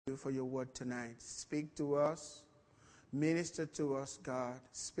for your word tonight. Speak to us, minister to us, God.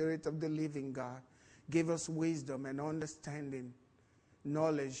 Spirit of the living God, give us wisdom and understanding,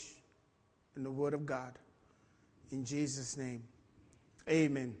 knowledge in the word of God. In Jesus' name,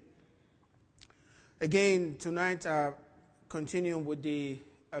 amen. Again, tonight, continuing with the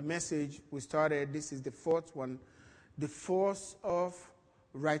message we started. This is the fourth one, the force of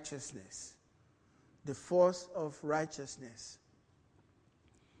righteousness. The force of righteousness.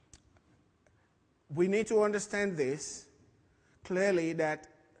 We need to understand this clearly, that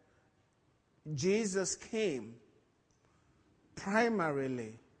Jesus came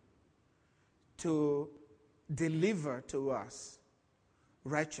primarily to deliver to us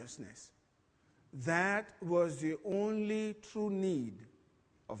righteousness. That was the only true need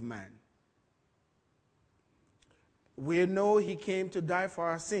of man. We know he came to die for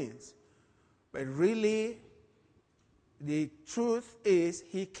our sins, but really the truth is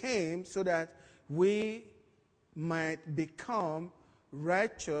he came so that we might become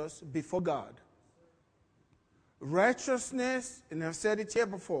righteous before God. Righteousness, and I've said it here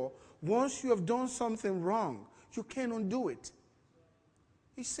before, once you have done something wrong, you can't undo it.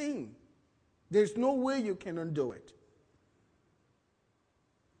 It's sin. There's no way you can undo it.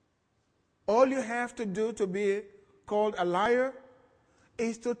 All you have to do to be called a liar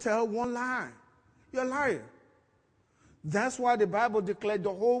is to tell one lie. You're a liar. That's why the Bible declared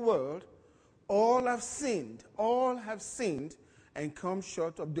the whole world, all have sinned and come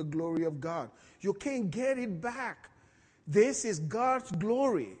short of the glory of God. You can't get it back. This is God's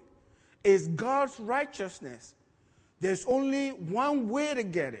glory. It's God's righteousness. There's only one way to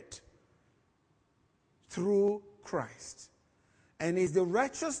get it. Through Christ. And it's the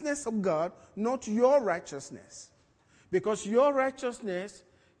righteousness of God, not your righteousness. Because your righteousness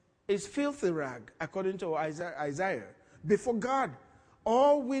is filthy rag, according to Isaiah. Before God,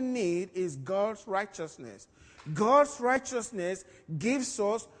 all we need is God's righteousness. God's righteousness gives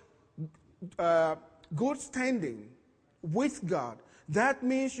us good standing with God. That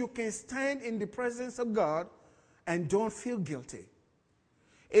means you can stand in the presence of God and don't feel guilty.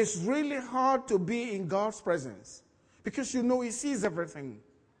 It's really hard to be in God's presence because you know he sees everything.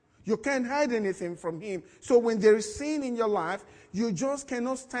 You can't hide anything from him. So when there is sin in your life, you just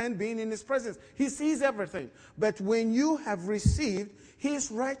cannot stand being in his presence. He sees everything. But when you have received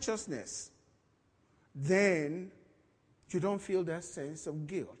his righteousness, then you don't feel that sense of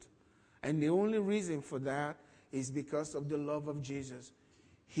guilt. And the only reason for that is because of the love of Jesus.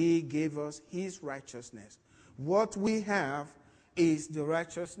 He gave us his righteousness. What we have is the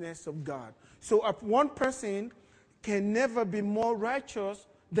righteousness of God. So one person can never be more righteous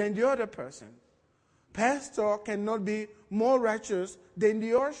than the other person. Pastor cannot be more righteous than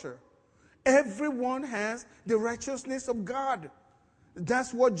the usher. Everyone has the righteousness of God.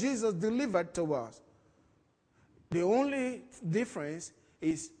 That's what Jesus delivered to us. The only difference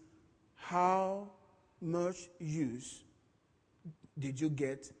is how much use did you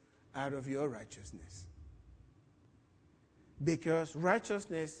get out of your righteousness? Because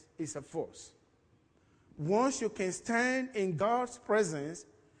righteousness is a force. Once you can stand in God's presence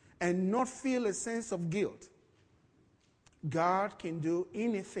and not feel a sense of guilt, God can do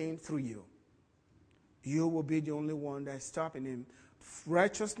anything through you. You will be the only one that's stopping him.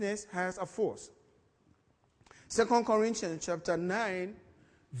 Righteousness has a force. 2 Corinthians chapter 9,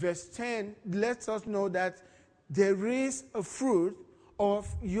 verse 10 lets us know that there is a fruit of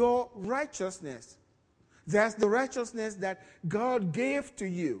your righteousness. That's the righteousness that God gave to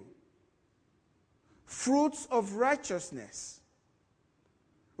you. Fruits of righteousness.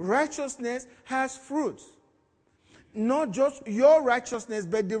 Righteousness has fruits. Not just your righteousness,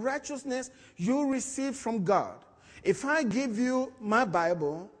 but the righteousness you receive from God. If I give you my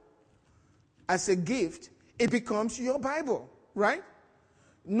Bible as a gift, it becomes your Bible, right?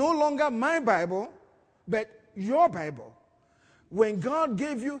 No longer my Bible, but your Bible. When God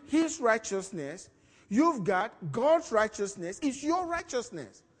gave you his righteousness, you've got God's righteousness. It's your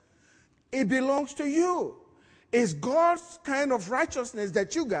righteousness. It belongs to you. It's God's kind of righteousness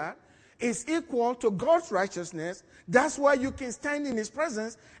that you got is equal to God's righteousness. That's why you can stand in his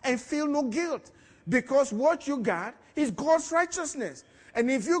presence and feel no guilt. Because what you got is God's righteousness. And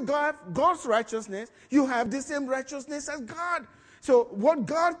if you got God's righteousness, you have the same righteousness as God. So what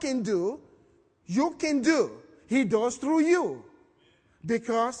God can do, you can do. He does through you.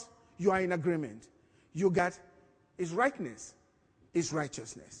 Because you are in agreement. You got his rightness, his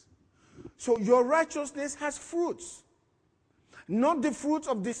righteousness. So your righteousness has fruits. Not the fruits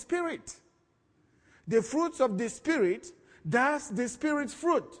of the Spirit. The fruits of the Spirit, that's the Spirit's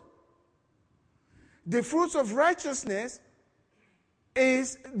fruit. The fruits of righteousness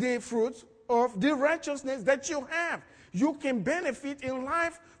is the fruit of the righteousness that you have. You can benefit in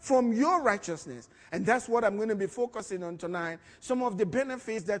life from your righteousness. And that's what I'm going to be focusing on tonight. Some of the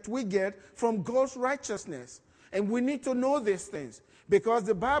benefits that we get from God's righteousness. And we need to know these things. Because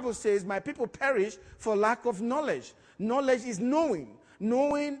the Bible says, my people perish for lack of knowledge. Knowledge is knowing.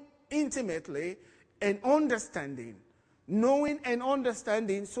 Knowing intimately and understanding. Knowing and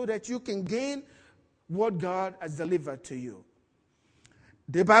understanding so that you can gain what God has delivered to you.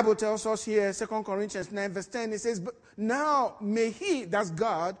 The Bible tells us here, 2 Corinthians 9 verse 10, it says, but now may he, that's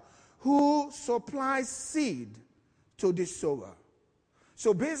God, who supplies seed to the sower.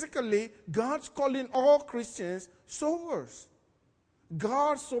 So basically, God's calling all Christians sowers.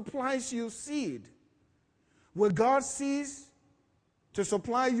 God supplies you seed. Will God cease to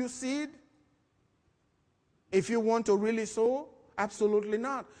supply you seed if you want to really sow? Absolutely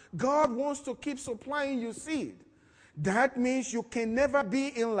not. God wants to keep supplying you seed. That means you can never be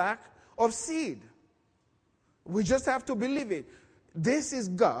in lack of seed. We just have to believe it. This is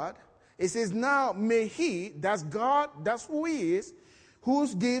God. It says, now may he, that's God, that's who he is,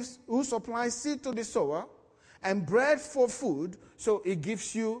 who supplies seed to the sower and bread for food. So he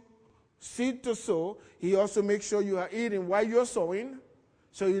gives you seed to sow. He also makes sure you are eating while you're sowing.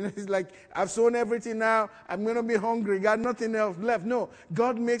 So it's like, I've sown everything now. I'm going to be hungry. Got nothing else left. No,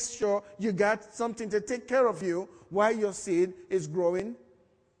 God makes sure you got something to take care of you while your seed is growing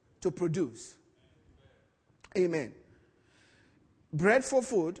to produce. Amen. Bread for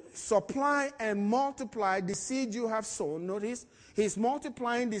food, supply and multiply the seed you have sown. Notice, he's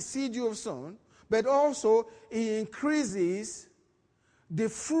multiplying the seed you have sown, but also he increases the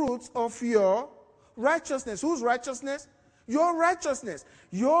fruits of your righteousness. Whose righteousness? Your righteousness.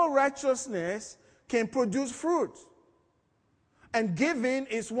 Your righteousness can produce fruit. And giving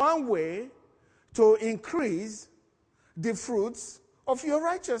is one way to increase the fruits of your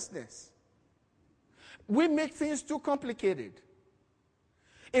righteousness. We make things too complicated.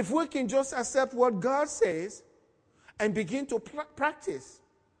 If we can just accept what God says and begin to practice,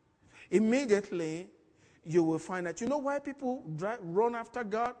 immediately you will find that. You know why people run after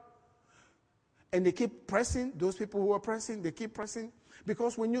God? And they keep pressing. Those people who are pressing, they keep pressing.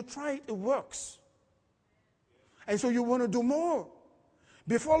 Because when you try it, it works. And so you want to do more.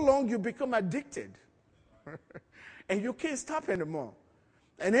 Before long, you become addicted. And you can't stop anymore.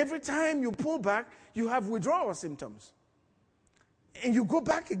 And every time you pull back, you have withdrawal symptoms. And you go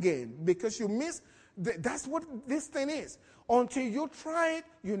back again because you miss. That's what this thing is. Until you try it,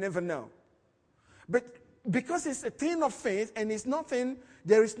 you never know. But because it's a thing of faith and it's nothing,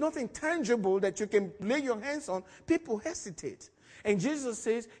 there is nothing tangible that you can lay your hands on, people hesitate. And Jesus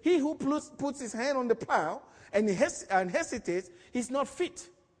says, he who puts his hand on the plow and hesitates, he's not fit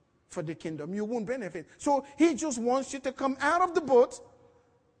for the kingdom. You won't benefit. So he just wants you to come out of the boat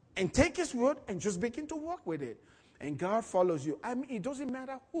and take his word and just begin to walk with it. And God follows you. I mean, it doesn't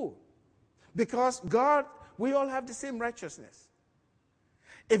matter who. Because God, we all have the same righteousness.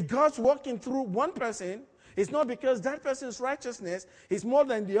 If God's working through one person, it's not because that person's righteousness is more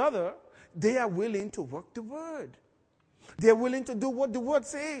than the other. They are willing to work the word. They're willing to do what the word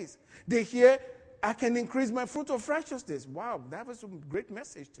says. They hear, I can increase my fruit of righteousness. Wow, that was a great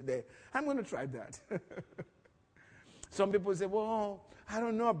message today. I'm going to try that. Some people say, well, I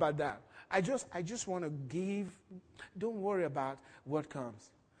don't know about that. I just want to give. Don't worry about what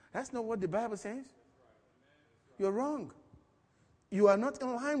comes. That's not what the Bible says. You're wrong. You are not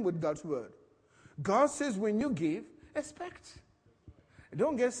in line with God's word. God says when you give, expect.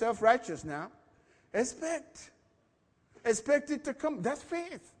 Don't get self-righteous now. Expect. Expect it to come. That's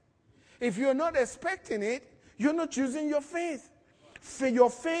faith. If you're not expecting it, you're not using your faith. Your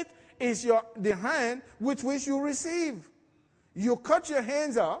faith is the hand with which you receive. You cut your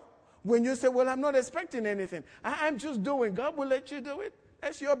hands off when you say, well, I'm not expecting anything. I'm just doing. God will let you do it.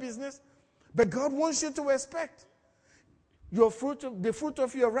 That's your business. But God wants you to expect the fruit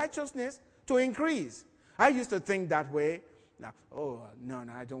of your righteousness to increase. I used to think that way. Now, no,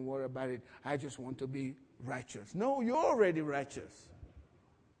 I don't worry about it. I just want to be righteous. No, you're already righteous.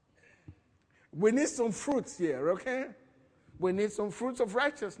 We need some fruits here, okay? We need some fruits of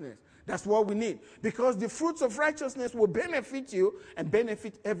righteousness. That's what we need. Because the fruits of righteousness will benefit you and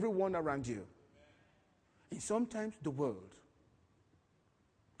benefit everyone around you. And sometimes the world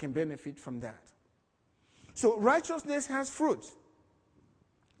can benefit from that. So righteousness has fruits.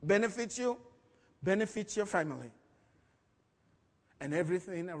 Benefits you, benefits your family, and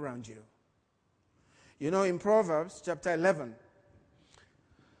everything around you. You know, in Proverbs chapter 11,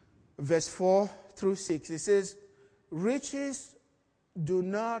 verse 4 through 6, it says, riches do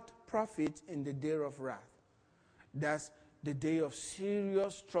not profit in the day of wrath. That's the day of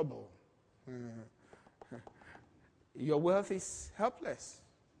serious trouble. Your wealth is helpless.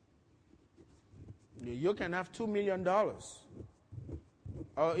 You can have $2 million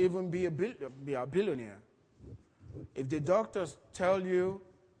or even be a billionaire. If the doctors tell you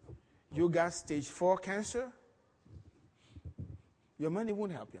you got stage 4 cancer, your money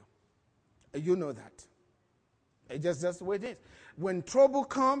won't help you. You know that. That's the way it is. When trouble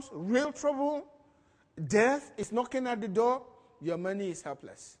comes, real trouble, death is knocking at the door, your money is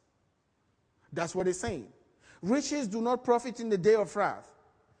helpless. That's what it's saying. Riches do not profit in the day of wrath,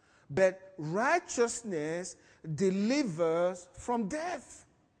 but righteousness delivers from death.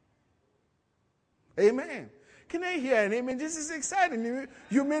 Amen. Can I hear an amen? This is exciting.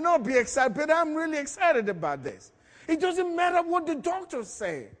 You may not be excited, but I'm really excited about this. It doesn't matter what the doctors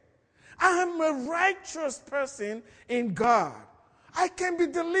say. I'm a righteous person in God. I can be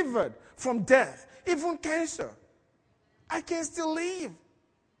delivered from death, even cancer. I can still live.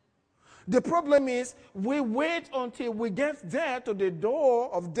 The problem is we wait until we get there to the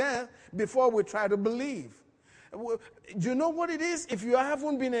door of death before we try to believe. Do you know what it is? If you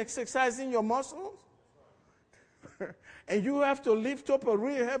haven't been exercising your muscles and you have to lift up a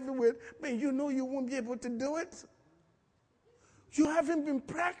real heavy weight, man, you know you won't be able to do it. You haven't been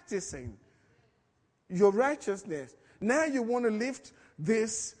practicing your righteousness. Now you want to lift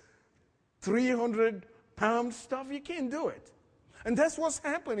this 300-pound stuff. You can't do it. And that's what's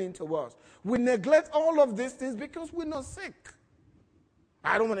happening to us. We neglect all of these things because we're not sick.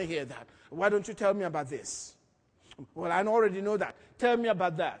 I don't want to hear that. Why don't you tell me about this? Well, I already know that. Tell me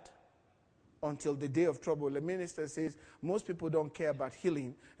about that. Until the day of trouble. The minister says most people don't care about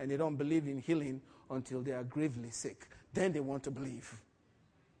healing and they don't believe in healing until they are gravely sick. Then they want to believe.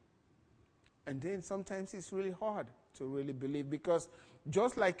 And then sometimes it's really hard to really believe because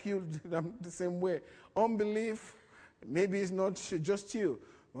just like you, I'm the same way. Unbelief, maybe it's not just you.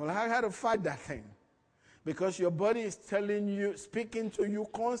 Well, I had to fight that thing because your body is telling you, speaking to you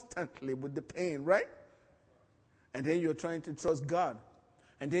constantly with the pain, right? And then you're trying to trust God.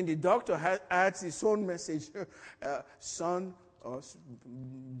 And then the doctor adds his own message, son or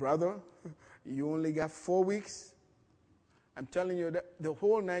brother, you only got 4 weeks. I'm telling you that the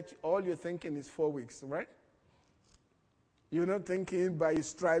whole night, all you're thinking is 4 weeks, right? You're not thinking, by his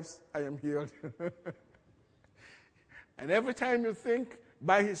stripes, I am healed. And every time you think,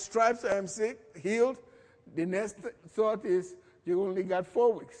 by his stripes, I am healed, the next thought is, you only got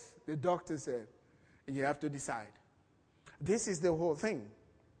 4 weeks, the doctor said. And you have to decide. This is the whole thing.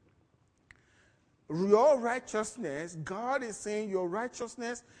 Your righteousness, God is saying your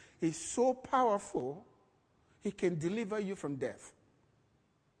righteousness is so powerful, He can deliver you from death.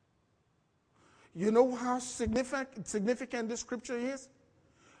 You know how significant this scripture is?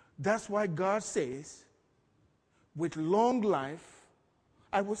 That's why God says, with long life,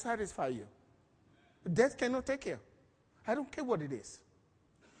 I will satisfy you. Death cannot take you. I don't care what it is.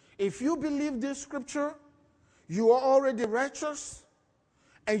 If you believe this scripture, you are already righteous,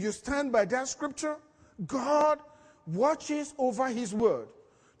 and you stand by that scripture, God watches over His word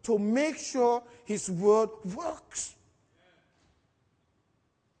to make sure His word works.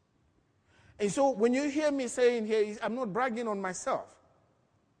 And so when you hear me saying here, I'm not bragging on myself.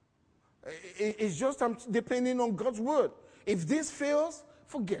 It's just I'm depending on God's word. If this fails,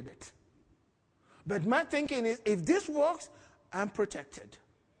 forget it. But my thinking is, if this works, I'm protected.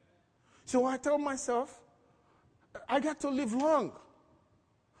 So I tell myself, I got to live long.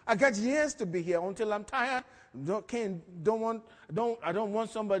 I got years to be here until I'm tired. I don't want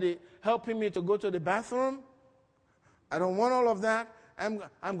somebody helping me to go to the bathroom. I don't want all of that.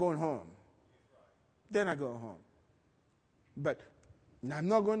 I'm going home. Then I go home. But I'm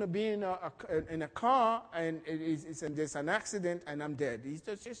not going to be in a car and there's an accident and I'm dead.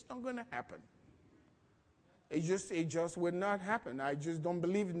 It's just not going to happen. It just will not happen. I just don't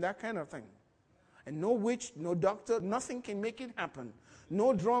believe in that kind of thing. And no witch, no doctor, nothing can make it happen.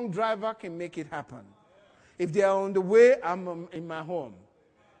 No drunk driver can make it happen. If they are on the way, I'm in my home.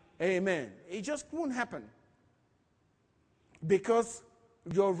 Amen. It just won't happen. Because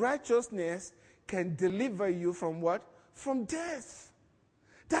your righteousness can deliver you from what? From death.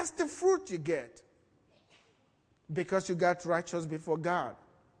 That's the fruit you get. Because you got righteous before God.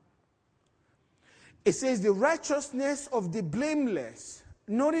 It says the righteousness of the blameless.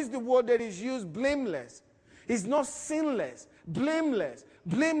 Notice the word that is used, blameless. It's not sinless, blameless.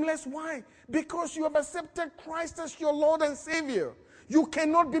 Blameless, why? Because you have accepted Christ as your Lord and Savior. You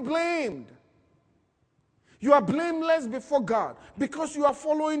cannot be blamed. You are blameless before God because you are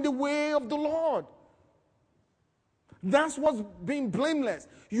following the way of the Lord. That's what's being blameless.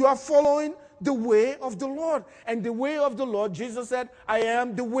 You are following the way of the Lord. And the way of the Lord, Jesus said, I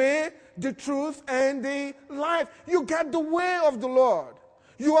am the way, the truth, and the life. You got the way of the Lord.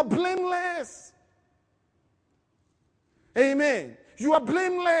 You are blameless. Amen. You are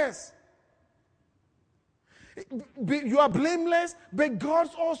blameless. You are blameless, but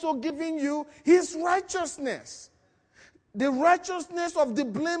God's also giving you His righteousness. The righteousness of the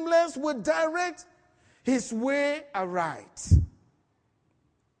blameless will direct his way aright.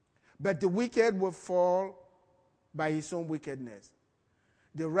 But the wicked will fall by his own wickedness.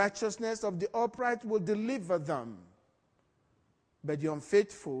 The righteousness of the upright will deliver them. But the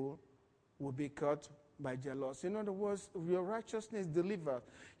unfaithful will be caught by their loss. In other words, your righteousness delivers.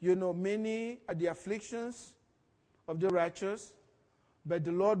 You know, many are the afflictions of the righteous, but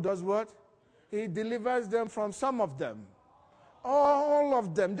the Lord does what? He delivers them from some of them. All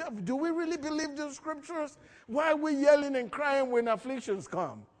of them. Do we really believe the scriptures? Why are we yelling and crying when afflictions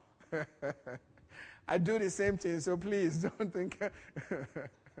come? I do the same thing, so please don't think.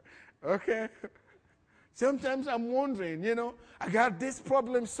 Okay? Sometimes I'm wondering, I got this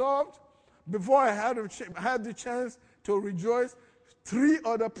problem solved. Before I had the chance to rejoice, 3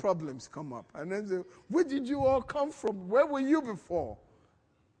 other problems come up. And then say, where did you all come from? Where were you before?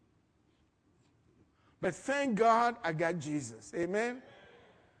 But thank God I got Jesus. Amen?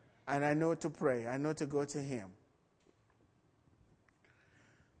 And I know to pray. I know to go to Him.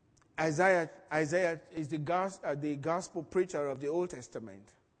 Isaiah is the gospel preacher of the Old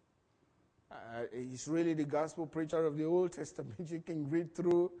Testament. He's really the gospel preacher of the Old Testament. You can read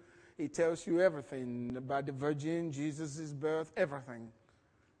through. He tells you everything about the Virgin, Jesus' birth, everything.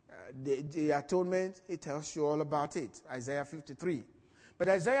 The atonement, he tells you all about it. Isaiah 53. But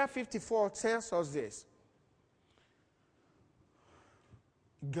Isaiah 54 tells us this.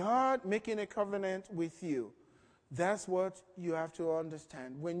 God making a covenant with you. That's what you have to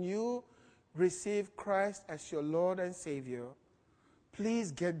understand. When you receive Christ as your Lord and Savior,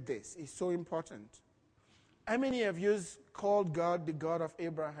 please get this. It's so important. How many of you called God the God of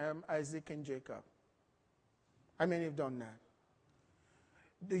Abraham, Isaac, and Jacob? How many have done that?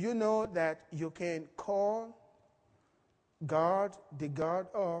 Do you know that you can call God the God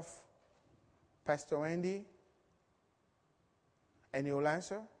of Pastor Andy and he will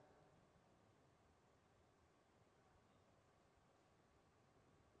answer?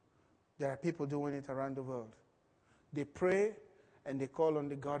 There are people doing it around the world. They pray and they call on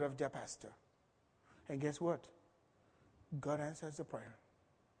the God of their pastor. And guess what? God answers the prayer.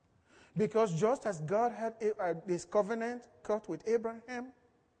 Because just as God had this covenant cut with Abraham,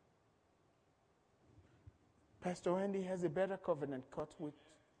 Pastor Andy has a better covenant cut with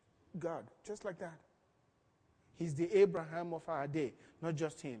God. Just like that. He's the Abraham of our day. Not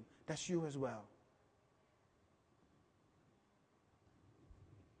just him. That's you as well.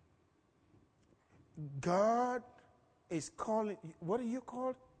 God is calling. What are you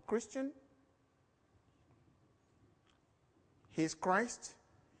called? Christian? He's Christ.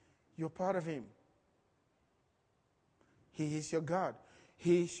 You're part of Him. He is your God.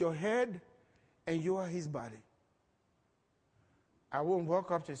 He is your head, and you are His body. I won't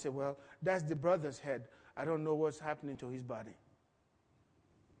walk up to and say, well, that's the brother's head. I don't know what's happening to his body.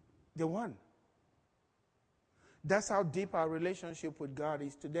 The one. That's how deep our relationship with God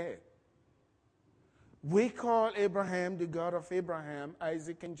is today. We call Abraham the God of Abraham,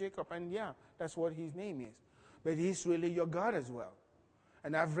 Isaac, and Jacob. And yeah, that's what his name is. But he's really your God as well.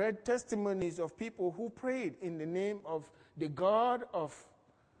 And I've read testimonies of people who prayed in the name of the God of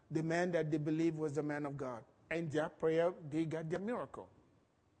the man that they believe was the man of God. And their prayer, they got their miracle.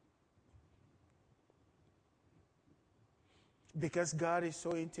 Because God is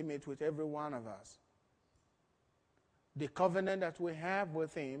so intimate with every one of us. The covenant that we have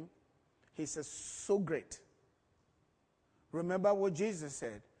with Him, He says, so great. Remember what Jesus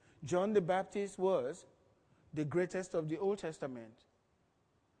said. John the Baptist was the greatest of the Old Testament.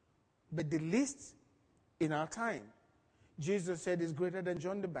 But the least in our time, Jesus said, is greater than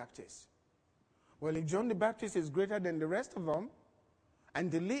John the Baptist. Well, if John the Baptist is greater than the rest of them,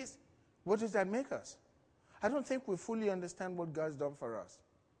 and the least, what does that make us? I don't think we fully understand what God's done for us.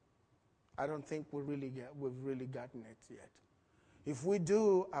 I don't think we've really gotten it yet. If we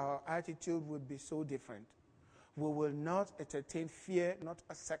do, our attitude would be so different. We will not entertain fear, not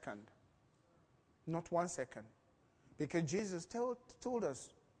a second. Not 1 second. Because Jesus told us,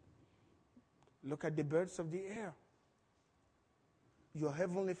 look at the birds of the air. Your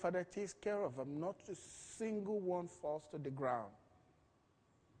heavenly Father takes care of them. Not a single one falls to the ground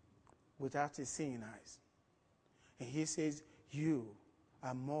without His seeing eyes. And He says, you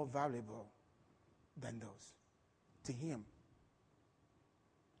are more valuable than those. to him.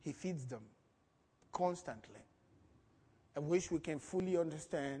 He feeds them constantly. I wish we can fully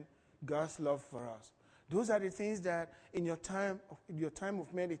understand God's love for us. Those are the things that in your time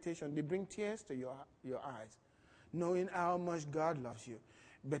of meditation, they bring tears to your eyes, knowing how much God loves you.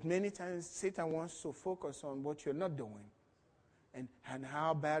 But many times Satan wants to focus on what you're not doing and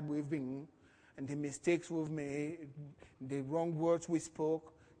how bad we've been and the mistakes we've made, the wrong words we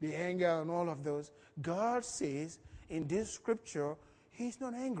spoke, the anger and all of those. God says in this scripture, he's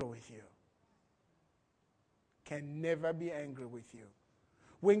not angry with you. Can never be angry with you.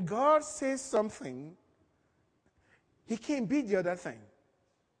 When God says something, he can't beat the other thing.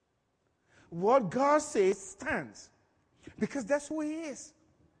 What God says stands. Because that's who he is.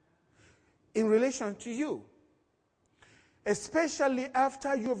 In relation to you. Especially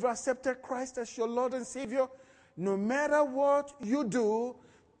after you've accepted Christ as your Lord and Savior, no matter what you do,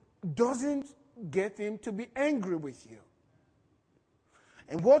 doesn't get him to be angry with you.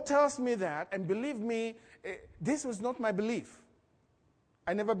 And what tells me that, and believe me, this was not my belief.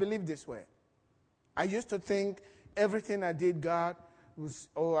 I never believed this way. I used to think everything I did, God was,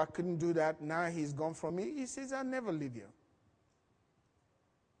 I couldn't do that. Now he's gone from me. He says, I'll never leave you.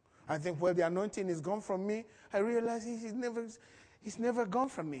 I think, well, the anointing is gone from me. I realize he's never gone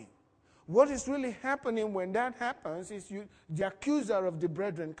from me. What is really happening when that happens is the accuser of the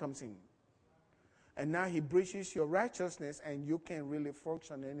brethren comes in. And now he breaches your righteousness and you can't really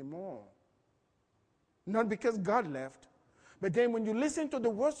function anymore. Not because God left. But then when you listen to the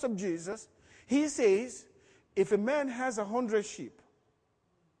words of Jesus, he says, if a man has 100 sheep,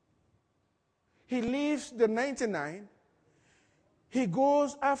 he leaves the 99, he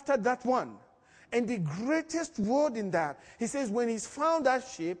goes after that one. And the greatest word in that, he says when he's found that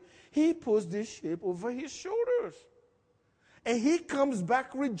sheep, he puts the sheep over his shoulders. And he comes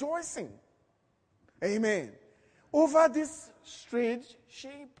back rejoicing. Amen. Over this strange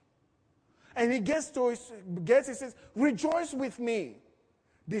sheep. And he he says, rejoice with me.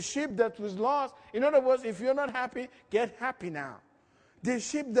 The sheep that was lost. In other words, if you're not happy, get happy now. The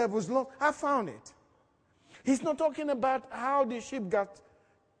sheep that was lost, I found it. He's not talking about how the sheep got,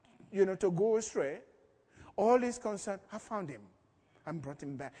 to go astray. All he's concerned, I found him and brought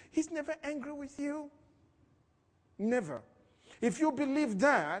him back. He's never angry with you. Never. If you believe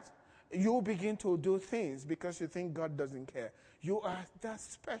that, you begin to do things because you think God doesn't care. You are that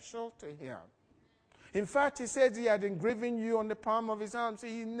special to him. In fact, he said he had engraven you on the palm of his hand, so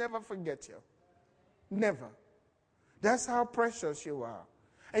he never forgets you. Never. That's how precious you are.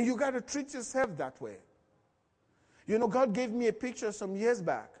 And you got to treat yourself that way. God gave me a picture some years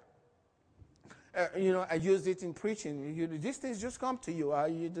back. I used it in preaching. These things just come to you.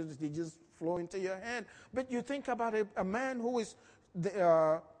 They just flow into your head. But you think about a man who is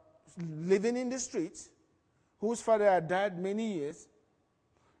living in the streets, whose father had died many years,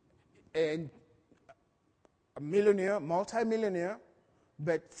 and a millionaire, multi-millionaire,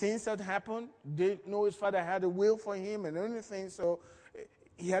 but things had happened. Didn't know his father had a will for him and anything, so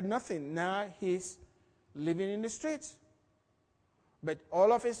he had nothing. Now he's living in the streets. But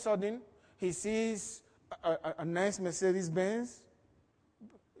all of a sudden, he sees a nice Mercedes-Benz,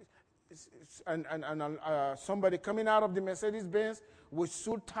 and somebody coming out of the Mercedes-Benz with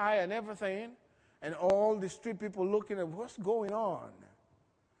suit, tie, and everything, and all the street people looking at what's going on.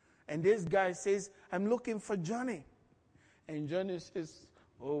 And this guy says, I'm looking for Johnny. And Johnny says,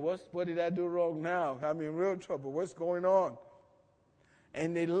 oh, what did I do wrong now? I'm in real trouble. What's going on?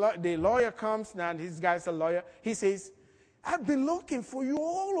 And the lawyer comes, now this guy's a lawyer. He says, I've been looking for you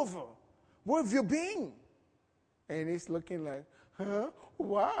all over. Where have you been? And he's looking like,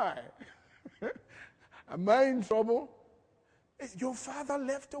 why? Am I in trouble? Your father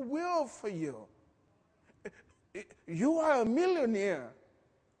left a will for you. You are a millionaire.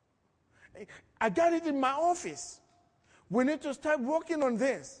 I got it in my office. We need to start working on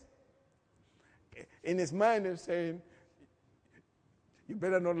this. In his mind, he's saying, you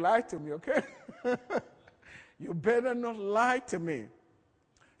better not lie to me, okay? You better not lie to me.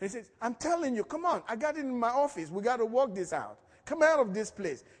 He says, I'm telling you, come on, I got it in my office. We got to work this out. Come out of this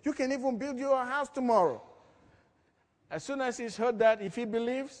place. You can even build your house tomorrow. As soon as he's heard that, if he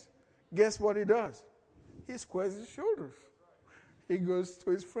believes, guess what he does? He squares his shoulders. He goes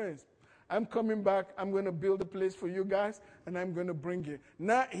to his friends. I'm coming back. I'm going to build a place for you guys, and I'm going to bring you.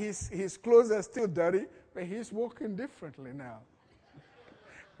 Now, his clothes are still dirty, but he's walking differently now.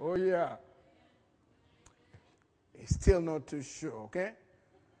 Oh, yeah. He's still not too sure, okay?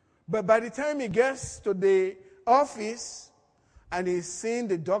 But by the time he gets to the office and he's seeing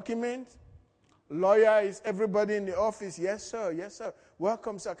the document, lawyer is everybody in the office. Yes, sir. Yes, sir.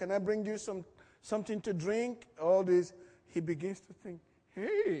 Welcome, sir. Can I bring you some something to drink, all this, he begins to think,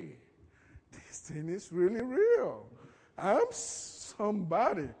 hey, this thing is really real. I'm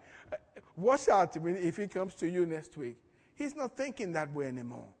somebody. Watch out if he comes to you next week. He's not thinking that way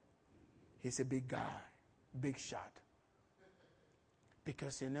anymore. He's a big guy, big shot.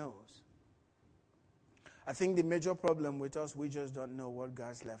 Because he knows. I think the major problem with us, we just don't know what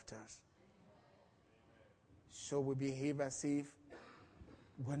God's left us. So we behave as if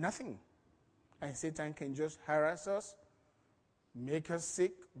we're nothing. And Satan can just harass us, make us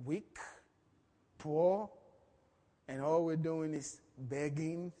sick, weak, poor, and all we're doing is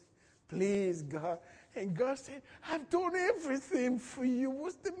begging, please, God. And God said, I've done everything for you.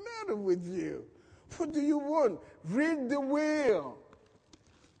 What's the matter with you? What do you want? Read the will.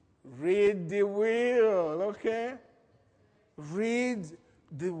 Read the will, okay? Read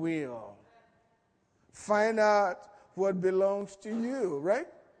the will. Find out what belongs to you, right?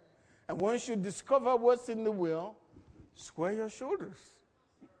 And once you discover what's in the will, square your shoulders.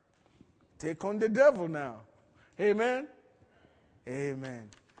 Take on the devil now. Amen? Amen.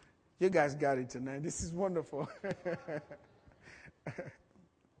 You guys got it tonight. This is wonderful.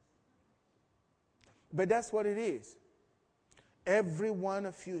 But that's what it is. Every one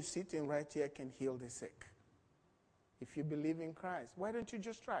of you sitting right here can heal the sick. If you believe in Christ, why don't you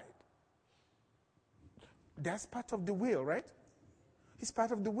just try it? That's part of the will, right? It's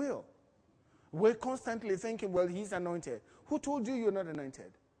part of the will. We're constantly thinking, well, he's anointed. Who told you you're not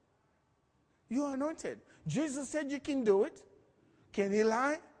anointed? You're anointed. Jesus said you can do it. Can he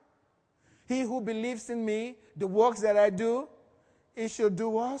lie? He who believes in me, the works that I do, he shall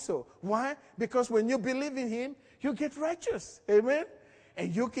do also. Why? Because when you believe in him, you get righteous. Amen?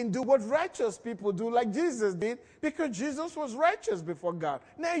 And you can do what righteous people do like Jesus did because Jesus was righteous before God.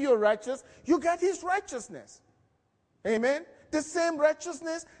 Now you're righteous. You got his righteousness. Amen? The same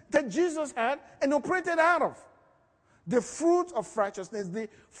righteousness that Jesus had and operated out of. The fruit of righteousness, the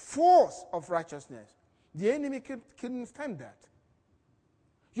force of righteousness. The enemy couldn't stand that.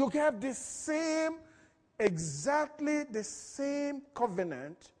 You have the same, exactly the same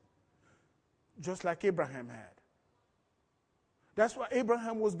covenant just like Abraham had. That's why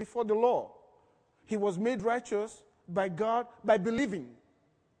Abraham was before the law. He was made righteous by God by believing.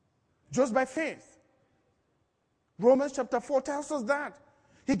 Just by faith. Romans chapter 4 tells us that.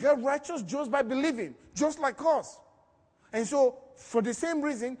 He got righteous just by believing. Just like us. And so, for the same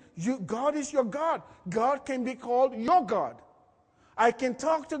reason, God is your God. God can be called your God. I can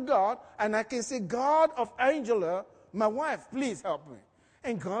talk to God and I can say, God of Angela, my wife, please help me.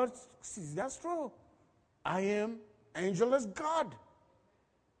 And God says, that's true. I am Angela's God.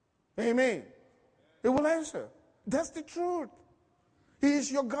 Amen. He will answer. That's the truth. He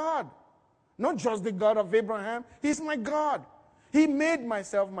is your God. Not just the God of Abraham. He's my God. He made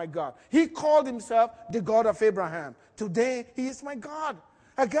myself my God. He called himself the God of Abraham. Today, he is my God.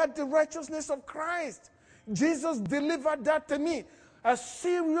 I got the righteousness of Christ. Jesus delivered that to me. A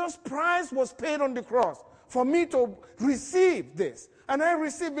serious price was paid on the cross for me to receive this. And I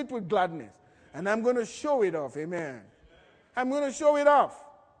receive it with gladness. And I'm going to show it off. Amen. I'm going to show it off.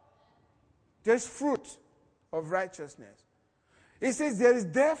 There's fruit of righteousness. It says, there is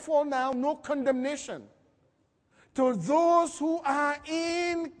therefore now no condemnation to those who are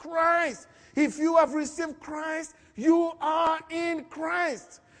in Christ. If you have received Christ, you are in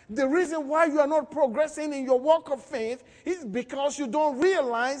Christ. The reason why you are not progressing in your walk of faith is because you don't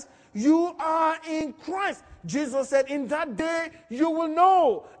realize you are in Christ. Jesus said, in that day you will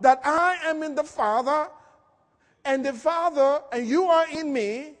know that I am in the Father, and the Father, and you are in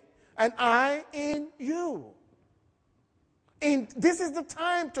me, and I in you. And this is the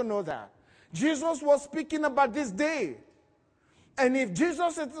time to know that. Jesus was speaking about this day. And if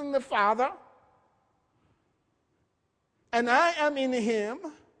Jesus is in the Father, and I am in him,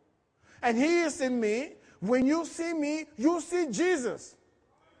 and he is in me, when you see me, you see Jesus.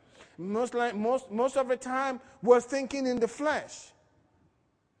 Most of the time, we're thinking in the flesh.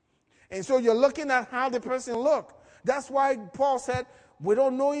 And so you're looking at how the person looked. That's why Paul said, we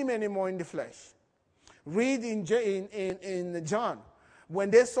don't know him anymore in the flesh. Read in John.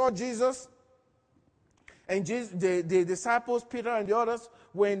 When they saw Jesus, and the disciples, Peter and the others,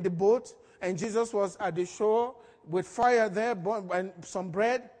 were in the boat, and Jesus was at the shore with fire there and some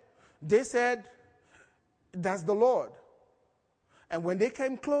bread, they said, that's the Lord. And when they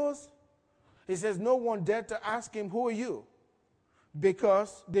came close, he says, no one dared to ask him, who are you?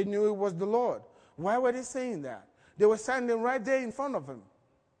 Because they knew it was the Lord. Why were they saying that? They were standing right there in front of him.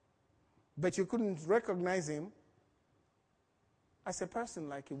 But you couldn't recognize him as a person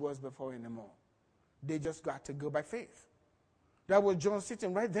like he was before anymore. They just got to go by faith. That was John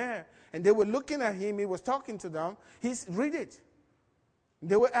sitting right there. And they were looking at him. He was talking to them. Read it.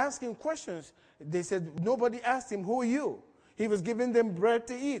 They were asking questions. They said, nobody asked him, who are you? He was giving them bread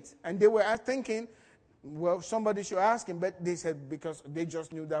to eat. And they were thinking, well, somebody should ask him. But they said, because they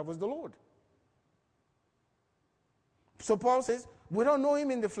just knew that was the Lord. So Paul says, we don't know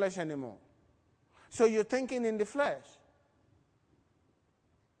him in the flesh anymore. So you're thinking in the flesh.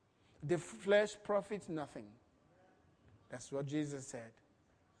 The flesh profits nothing. That's what Jesus said.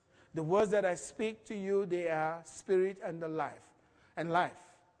 The words that I speak to you, they are spirit and the life. And life.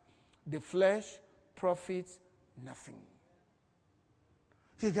 The flesh profits nothing.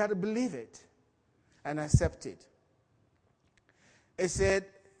 You got to believe it and accept it. It said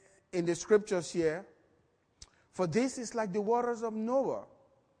in the scriptures here, for this is like the waters of Noah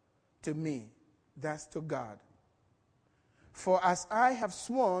to me. That's to God. For as I have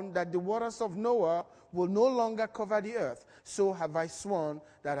sworn that the waters of Noah will no longer cover the earth, so have I sworn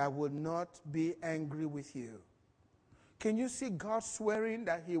that I will not be angry with you. Can you see God swearing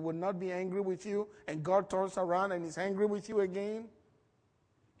that he will not be angry with you, and God turns around and is angry with you again?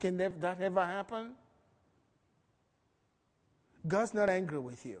 Can that ever happen? God's not angry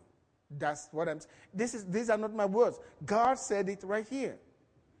with you. That's what I'm saying. These are not my words. God said it right here.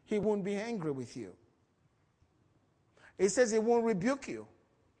 He won't be angry with you. He says he won't rebuke you.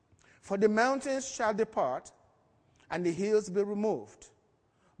 For the mountains shall depart, and the hills be removed.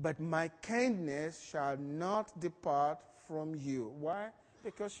 But my kindness shall not depart from you. Why?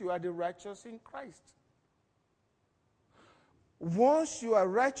 Because you are the righteous in Christ. Once you are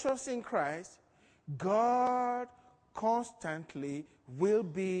righteous in Christ, God constantly will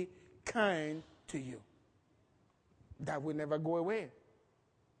be kind to you. That will never go away.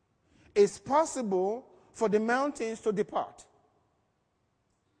 It's possible for the mountains to depart.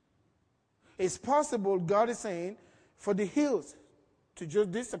 It's possible, God is saying, for the hills to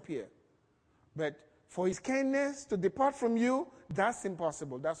just disappear. But for his kindness to depart from you, that's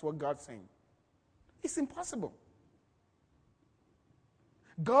impossible. That's what God's saying. It's impossible.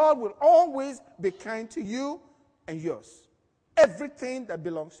 God will always be kind to you and yours. Everything that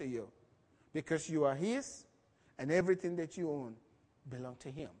belongs to you. Because you are his, and everything that you own belongs to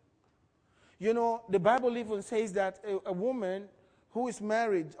him. You know, the Bible even says that a woman who is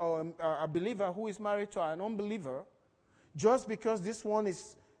married, or a believer who is married to an unbeliever, just because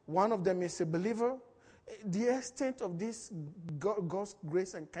one of them is a believer, the extent of this God's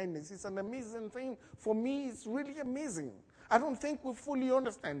grace and kindness is an amazing thing. For me, it's really amazing. I don't think we fully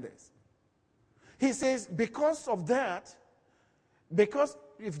understand this. He says, because of that, because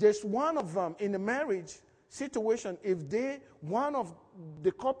if there's one of them in a marriage situation, if one of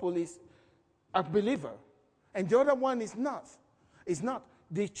the couple is a believer and the other one is not,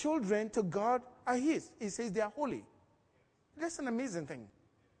 the children to God are his. He says they are holy. That's an amazing thing.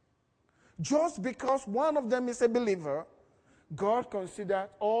 Just because one of them is a believer, God considers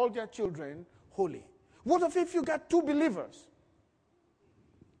all their children holy. What if you got two believers?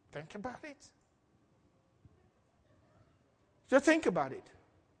 Think about it. Just think about it.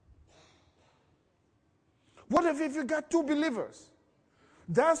 What if you got two believers?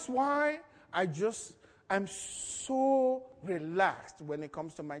 That's why I'm so relaxed when it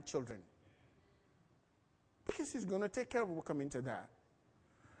comes to my children. Because he's going to take care of it. We'll come into that.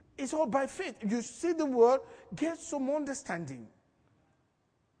 It's all by faith. You see the word, get some understanding.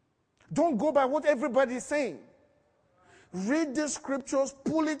 Don't go by what everybody is saying. Read the scriptures,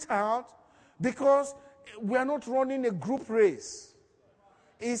 pull it out, because we are not running a group race.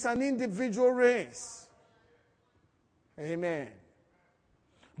 It's an individual race. Amen.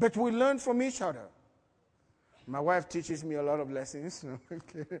 But we learn from each other. My wife teaches me a lot of lessons.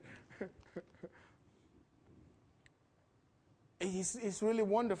 It's really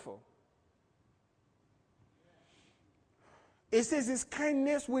wonderful. It says his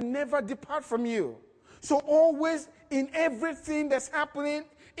kindness will never depart from you. So always in everything that's happening,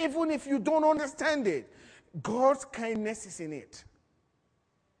 even if you don't understand it, God's kindness is in it.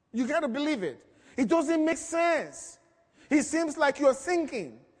 You got to believe it. It doesn't make sense. It seems like you're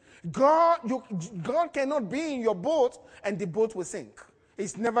sinking. God cannot be in your boat and the boat will sink.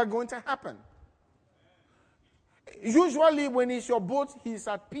 It's never going to happen. Usually when it's your boat, he's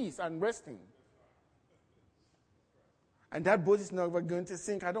at peace and resting. And that boat is never going to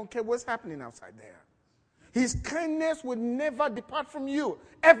sink. I don't care what's happening outside there. His kindness will never depart from you,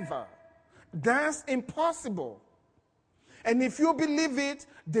 ever. That's impossible. And if you believe it,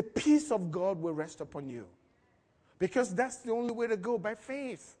 the peace of God will rest upon you. Because that's the only way to go, by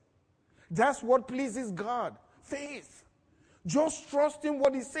faith. That's what pleases God, faith. Just trusting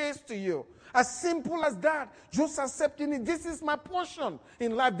what he says to you. As simple as that. Just accepting it. This is my portion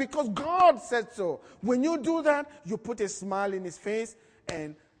in life because God said so. When you do that, you put a smile in his face,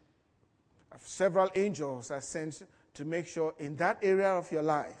 and several angels are sent to make sure in that area of your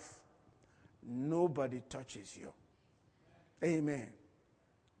life, nobody touches you. Amen.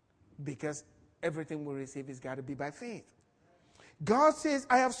 Because everything we receive has got to be by faith. God says,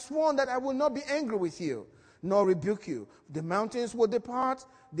 I have sworn that I will not be angry with you, nor rebuke you. The mountains will depart,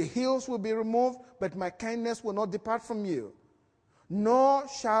 the hills will be removed, but my kindness will not depart from you. Nor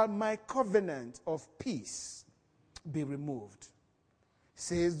shall my covenant of peace be removed,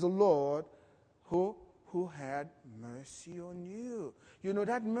 says the Lord, who had mercy on you. You know,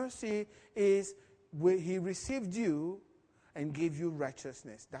 that mercy is where he received you and gave you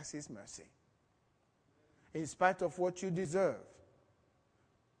righteousness. That's his mercy. In spite of what you deserve,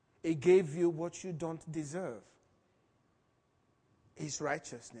 he gave you what you don't deserve. His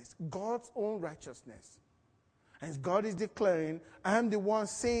righteousness, God's own righteousness. And God is declaring, I am the one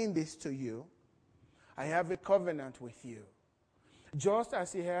saying this to you. I have a covenant with you. Just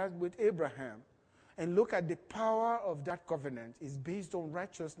as he has with Abraham. And look at the power of that covenant. It's based on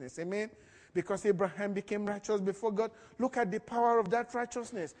righteousness. Amen? Because Abraham became righteous before God. Look at the power of that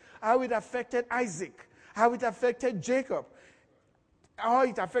righteousness. How it affected Isaac. How it affected Jacob. How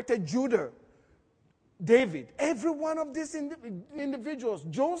it affected Judah. David. Every one of these individuals.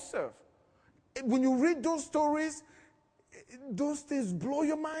 Joseph. When you read those stories, those things blow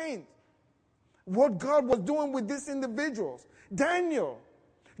your mind. What God was doing with these individuals. Daniel.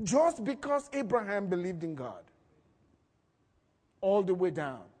 Just because Abraham believed in God. All the way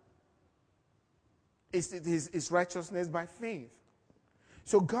down. It's righteousness by faith.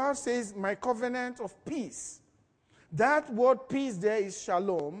 So God says, my covenant of peace. That word peace there is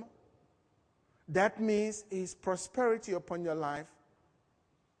shalom. That means is prosperity upon your life.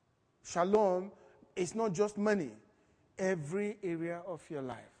 Shalom is not just money. Every area of your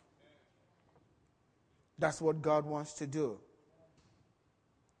life. That's what God wants to do.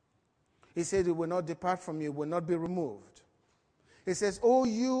 He said it will not depart from you, will not be removed. He says, O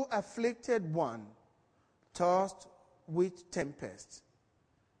you afflicted one, tossed with tempest,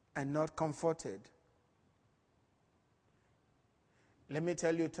 and not comforted. Let me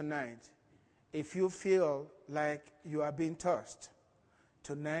tell you tonight, if you feel like you are being tossed,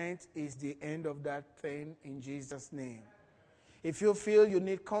 tonight is the end of that thing in Jesus' name. If you feel you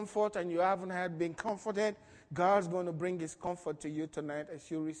need comfort and you haven't had been comforted, God's going to bring his comfort to you tonight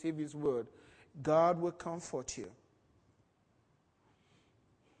as you receive his word. God will comfort you.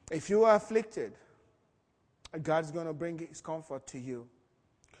 If you are afflicted, God's going to bring his comfort to you.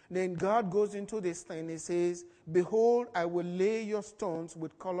 Then God goes into this thing. He says, behold, I will lay your stones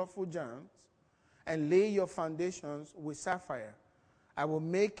with colorful gems and lay your foundations with sapphire. I will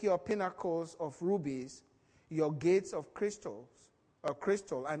make your pinnacles of rubies, your gates of crystal,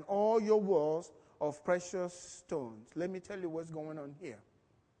 and all your walls of precious stones. Let me tell you what's going on here.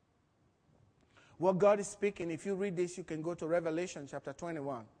 What God is speaking, if you read this, you can go to Revelation chapter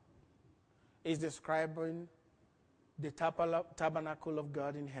 21. It's describing the tabernacle of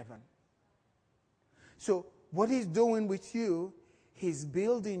God in heaven. So what he's doing with you, he's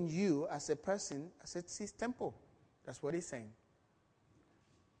building you as a person, as his temple. That's what he's saying.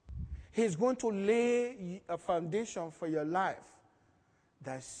 He's going to lay a foundation for your life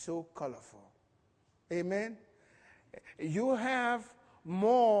that's so colorful. Amen? You have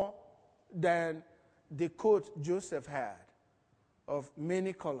more than the coat Joseph had of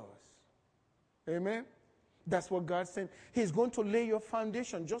many colors. Amen? That's what God said. He's going to lay your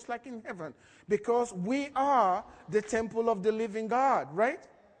foundation just like in heaven. Because we are the temple of the living God, right?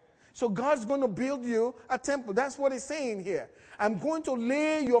 So God's going to build you a temple. That's what he's saying here. I'm going to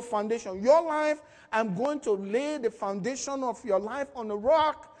lay your foundation. Your life, I'm going to lay the foundation of your life on a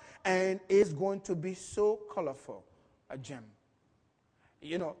rock. And it's going to be so colorful. A gem.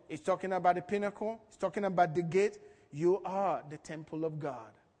 You know, it's talking about the pinnacle. It's talking about the gate. You are the temple of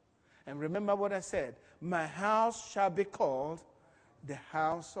God. And remember what I said. My house shall be called the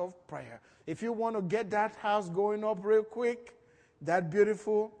house of prayer. If you want to get that house going up real quick, that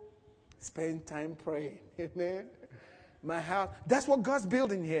beautiful, spend time praying. Amen. My house. That's what God's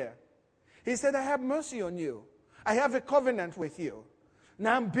building here. He said, I have mercy on you. I have a covenant with you.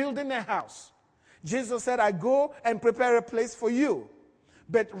 Now I'm building a house. Jesus said, I go and prepare a place for you.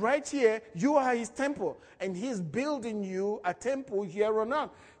 But right here, you are his temple. And he's building you a temple here on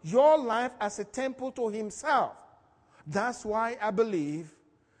earth. Your life as a temple to himself. That's why I believe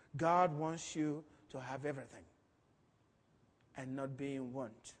God wants you to have everything. And not be in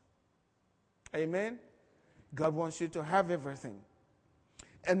want. Amen? God wants you to have everything.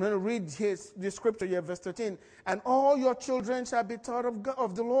 And when you read the scripture here, verse 13, and all your children shall be taught of God,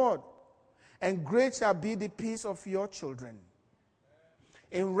 of the Lord, and great shall be the peace of your children.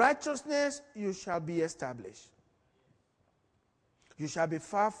 In righteousness you shall be established. You shall be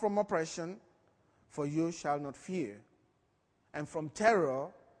far from oppression, for you shall not fear, and from terror,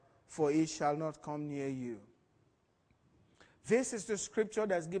 for it shall not come near you. This is the scripture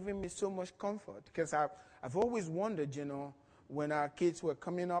that's given me so much comfort, because I've always wondered, when our kids were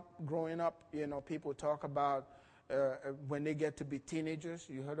growing up, people talk about when they get to be teenagers.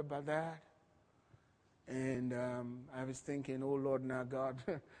 You heard about that? And I was thinking, oh Lord, now God,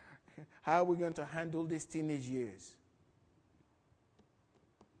 how are we going to handle these teenage years?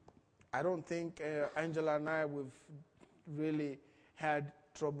 I don't think Angela and I, we've really had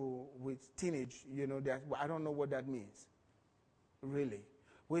trouble with teenage, I don't know what that means, really.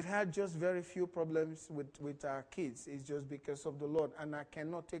 We've had just very few problems with our kids. It's just because of the Lord, and I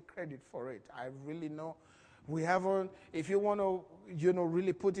cannot take credit for it. I really know we haven't, if you want to,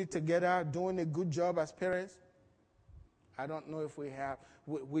 really put it together, doing a good job as parents, I don't know if we have.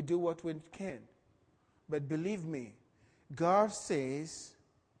 We do what we can. But believe me, God says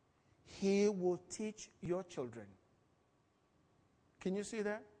He will teach your children. Can you see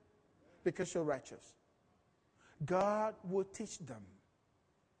that? Because you're righteous. God will teach them.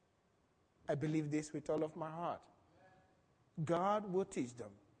 I believe this with all of my heart. God will teach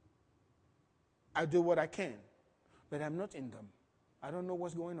them. I do what I can, but I'm not in them. I don't know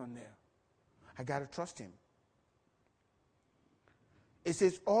what's going on there. I got to trust Him. It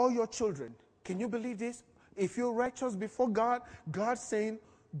says, all your children. Can you believe this? If you're righteous before God, God's saying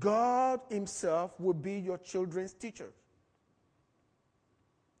God Himself will be your children's teacher.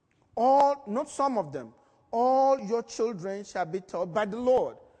 All, not some of them, all your children shall be taught by the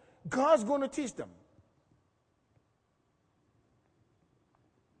Lord. God's going to teach them.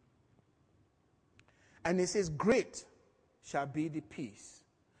 And He says, great shall be the peace,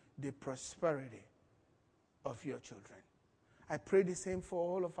 the prosperity of your children. I pray the same for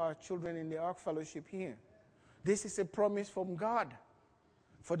all of our children in the Ark Fellowship here. This is a promise from God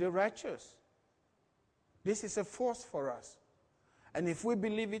for the righteous. This is a force for us. And if we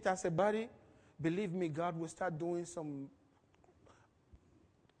believe it as a body, believe me, God will start doing some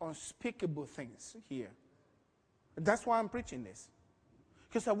unspeakable things here. That's why I'm preaching this.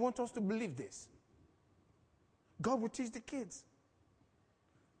 Because I want us to believe this. God will teach the kids.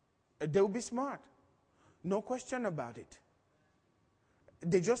 They will be smart. No question about it.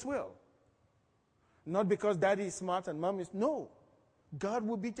 They just will. Not because daddy is smart and mom is. No. God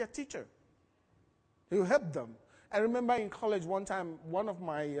will be their teacher. He will help them. I remember in college one time, one of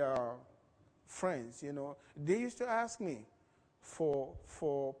my friends, they used to ask me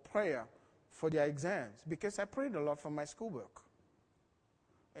for prayer for their exams because I prayed a lot for my schoolwork.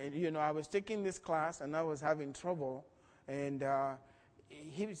 And, I was taking this class and I was having trouble. And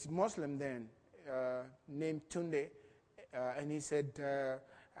he was Muslim then, named Tunde. And he said,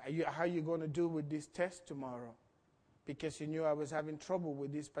 how are you going to do with this test tomorrow? Because he knew I was having trouble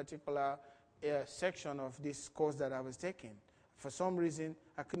with this particular section of this course that I was taking. For some reason,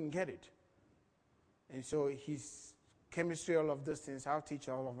 I couldn't get it. And so his chemistry, all of those things, I'll teach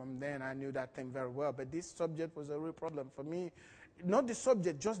all of them. Then I knew that thing very well. But this subject was a real problem for me. Not the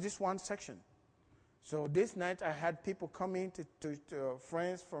subject, just this one section. So this night I had people coming to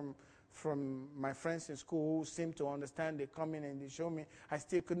friends from my friends in school who seemed to understand. They come in and they show me. I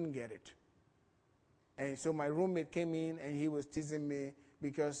still couldn't get it. And so my roommate came in and he was teasing me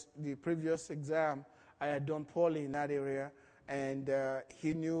because the previous exam I had done poorly in that area. And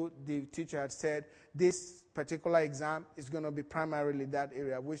he knew the teacher had said this particular exam is going to be primarily that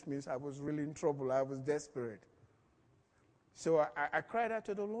area, which means I was really in trouble. I was desperate. So I cried out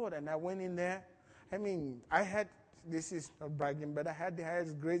to the Lord, and I went in there. I mean, this is not bragging, but I had the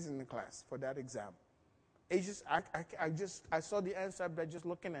highest grades in the class for that exam. I saw the answer by just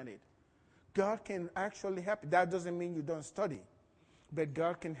looking at it. God can actually help you. That doesn't mean you don't study, but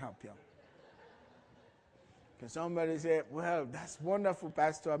God can help you. Can somebody say, well, that's wonderful,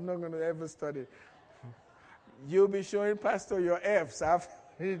 Pastor. I'm not going to ever study. You'll be showing Pastor your F's after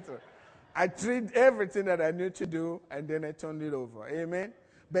it. I treat everything that I need to do, and then I turn it over. Amen?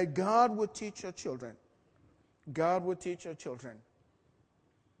 But God will teach your children. God will teach your children.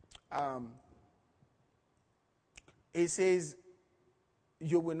 It says,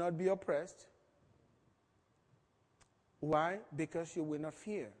 you will not be oppressed. Why? Because you will not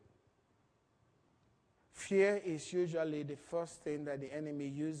fear. Fear is usually the first thing that the enemy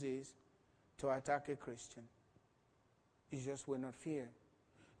uses to attack a Christian. You just will not fear.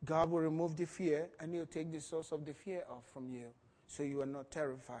 God will remove the fear, and He'll take the source of the fear off from you, so you are not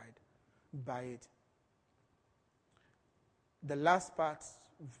terrified by it. The last part,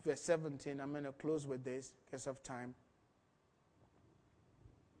 verse 17, I'm going to close with this because of time.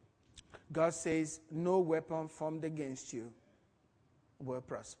 God says, no weapon formed against you will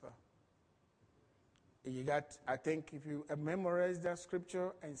prosper. I think if you memorize that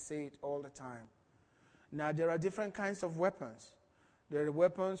scripture and say it all the time. Now, there are different kinds of weapons. There are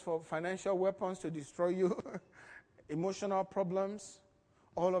weapons for financial weapons to destroy you, emotional problems.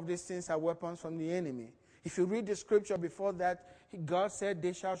 All of these things are weapons from the enemy. If you read the scripture before that, God said,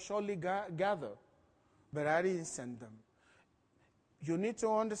 they shall surely gather, but I didn't send them. You need to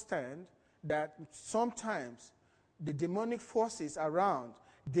understand that sometimes the demonic forces around,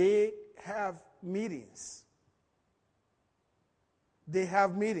 they have meetings. They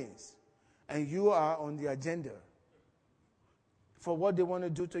have meetings, and you are on the agenda for what they want to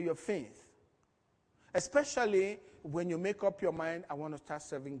do to your faith. Especially when you make up your mind, I want to start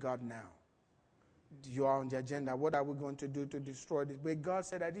serving God now. You are on the agenda. What are we going to do to destroy this? But God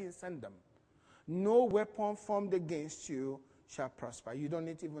said, I didn't send them. No weapon formed against you shall prosper. You don't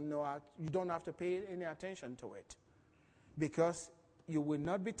need to even know you don't have to pay any attention to it. Because you will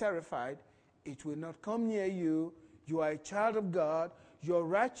not be terrified. It will not come near you. You are a child of God. Your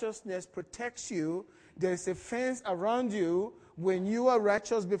righteousness protects you. There is a fence around you. When you are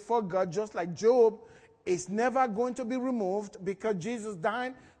righteous before God, just like Job, it's never going to be removed because Jesus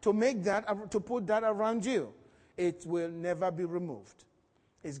died to make that, to put that around you. It will never be removed.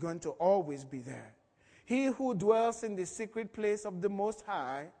 It's going to always be there. He who dwells in the secret place of the Most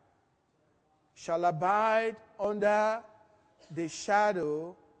High shall abide under the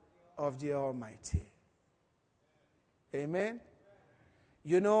shadow of the Almighty. Amen?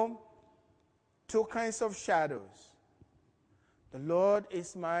 You know, two kinds of shadows. The Lord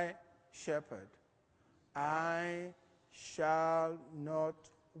is my shepherd. I shall not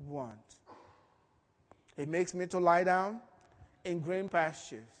want. He makes me to lie down in green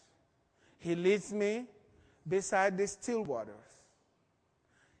pastures. He leads me beside the still waters.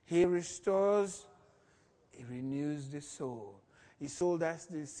 He restores, He renews the soul. His soul, that's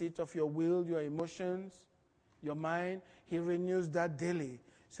the seat of your will, your emotions, your mind. He renews that daily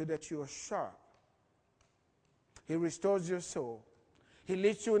so that you are sharp. He restores your soul. He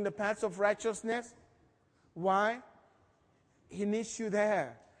leads you in the paths of righteousness. Why? He needs you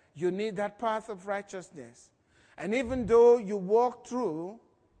there. You need that path of righteousness. And even though you walk through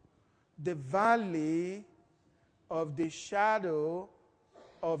the valley of the shadow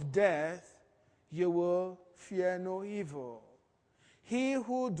of death, you will fear no evil. He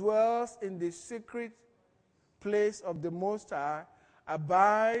who dwells in the secret place of the Most High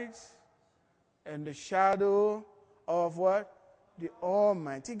abides in the shadow of what? The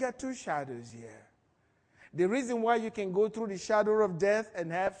Almighty. You got two shadows here. The reason why you can go through the shadow of death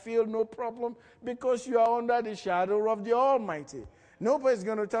and feel no problem, because you are under the shadow of the Almighty. Nobody's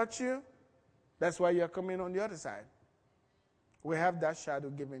going to touch you. That's why you're coming on the other side. We have that shadow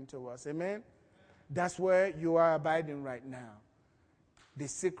given to us. Amen? That's where you are abiding right now. The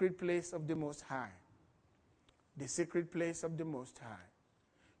secret place of the Most High. The secret place of the Most High.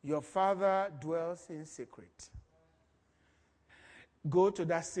 Your Father dwells in secret. Go to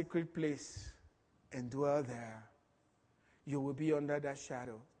that secret place and dwell there. You will be under that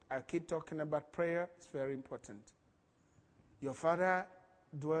shadow. I keep talking about prayer. It's very important. Your Father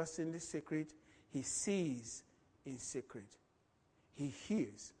dwells in the secret. He sees in secret. He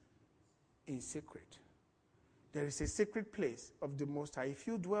hears in secret. There is a secret place of the Most High. If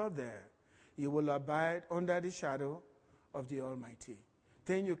you dwell there, you will abide under the shadow of the Almighty.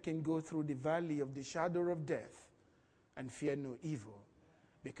 Then you can go through the valley of the shadow of death and fear no evil.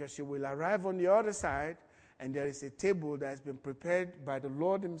 Because you will arrive on the other side, and there is a table that has been prepared by the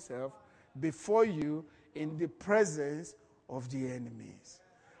Lord Himself before you in the presence of the enemies.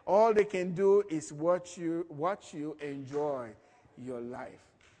 All they can do is watch you enjoy your life.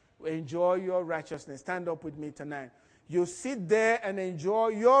 Enjoy your righteousness. Stand up with me tonight. You sit there and enjoy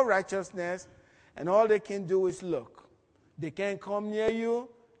your righteousness, and all they can do is look. They can't come near you.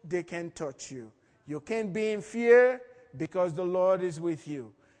 They can't touch you. You can't be in fear, because the Lord is with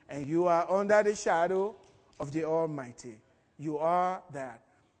you. And you are under the shadow of the Almighty. You are that.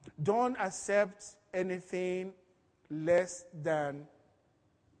 Don't accept anything less than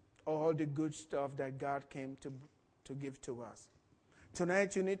all the good stuff that God came to give to us.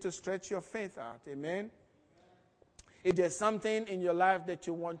 Tonight you need to stretch your faith out. Amen? If there's something in your life that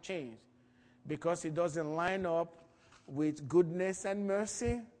you want changed because it doesn't line up with goodness and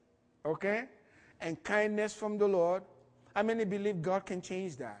mercy, okay, and kindness from the Lord, How many believe God can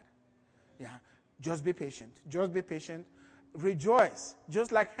change that? Yeah. Just be patient. Just be patient. Rejoice.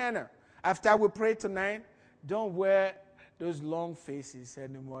 Just like Hannah. After we pray tonight, don't wear those long faces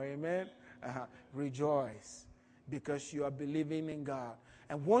anymore. Amen. Rejoice. Because you are believing in God.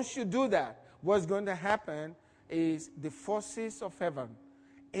 And once you do that, what's going to happen is the forces of heaven,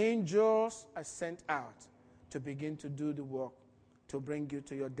 angels are sent out to begin to do the work to bring you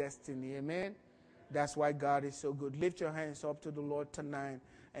to your destiny. Amen. That's why God is so good. Lift your hands up to the Lord tonight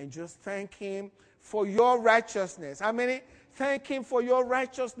and just thank Him for your righteousness. How many? Thank Him for your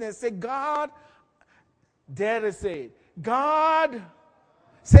righteousness. Say, God, dare to say it. God,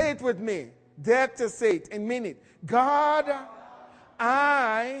 say it with me. Dare to say it and mean it. God,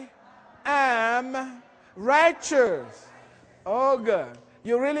 I am righteous. Oh, God.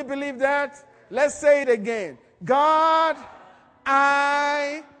 You really believe that? Let's say it again. God,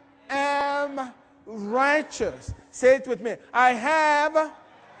 I am righteous. Say it with me. I have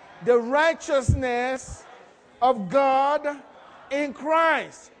the righteousness of God in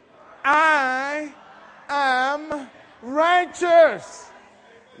Christ. I am righteous.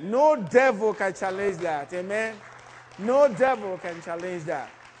 No devil can challenge that. Amen. No devil can challenge that.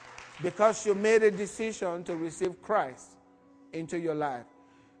 Because you made a decision to receive Christ into your life.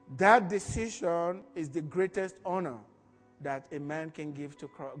 That decision is the greatest honor that a man can give to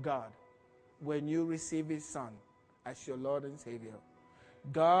God when you receive His Son as your Lord and Savior.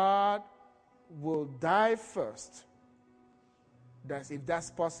 God will die first, if that's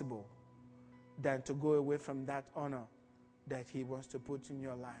possible, than to go away from that honor that He wants to put in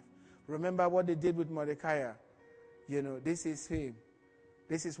your life. Remember what they did with Mordecai. You know, this is him.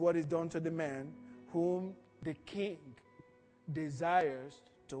 This is what is done to the man whom the king desires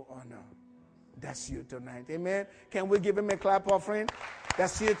to honor. That's you tonight. Amen. Can we give him a clap offering?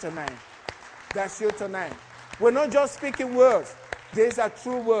 That's you tonight. That's you tonight. We're not just speaking words. These are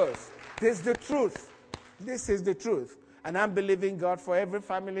true words. This is the truth. This is the truth. And I'm believing God for every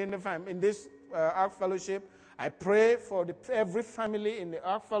family in this Ark Fellowship. I pray for every family in the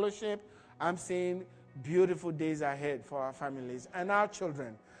Ark Fellowship. I'm seeing beautiful days ahead for our families and our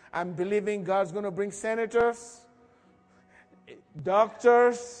children. I'm believing God's going to bring senators,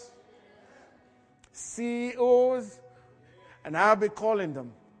 doctors, CEOs, and I'll be calling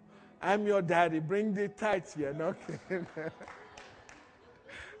them. I'm your daddy. Bring the tithes here. No kidding.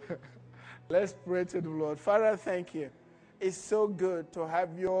 Let's pray to the Lord. Father, thank you. It's so good to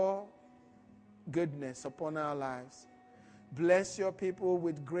have your goodness upon our lives. Bless your people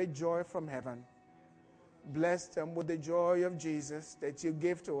with great joy from heaven. Bless them with the joy of Jesus that you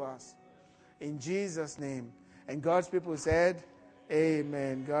give to us. In Jesus' name. And God's people said,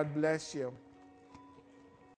 amen. God bless you.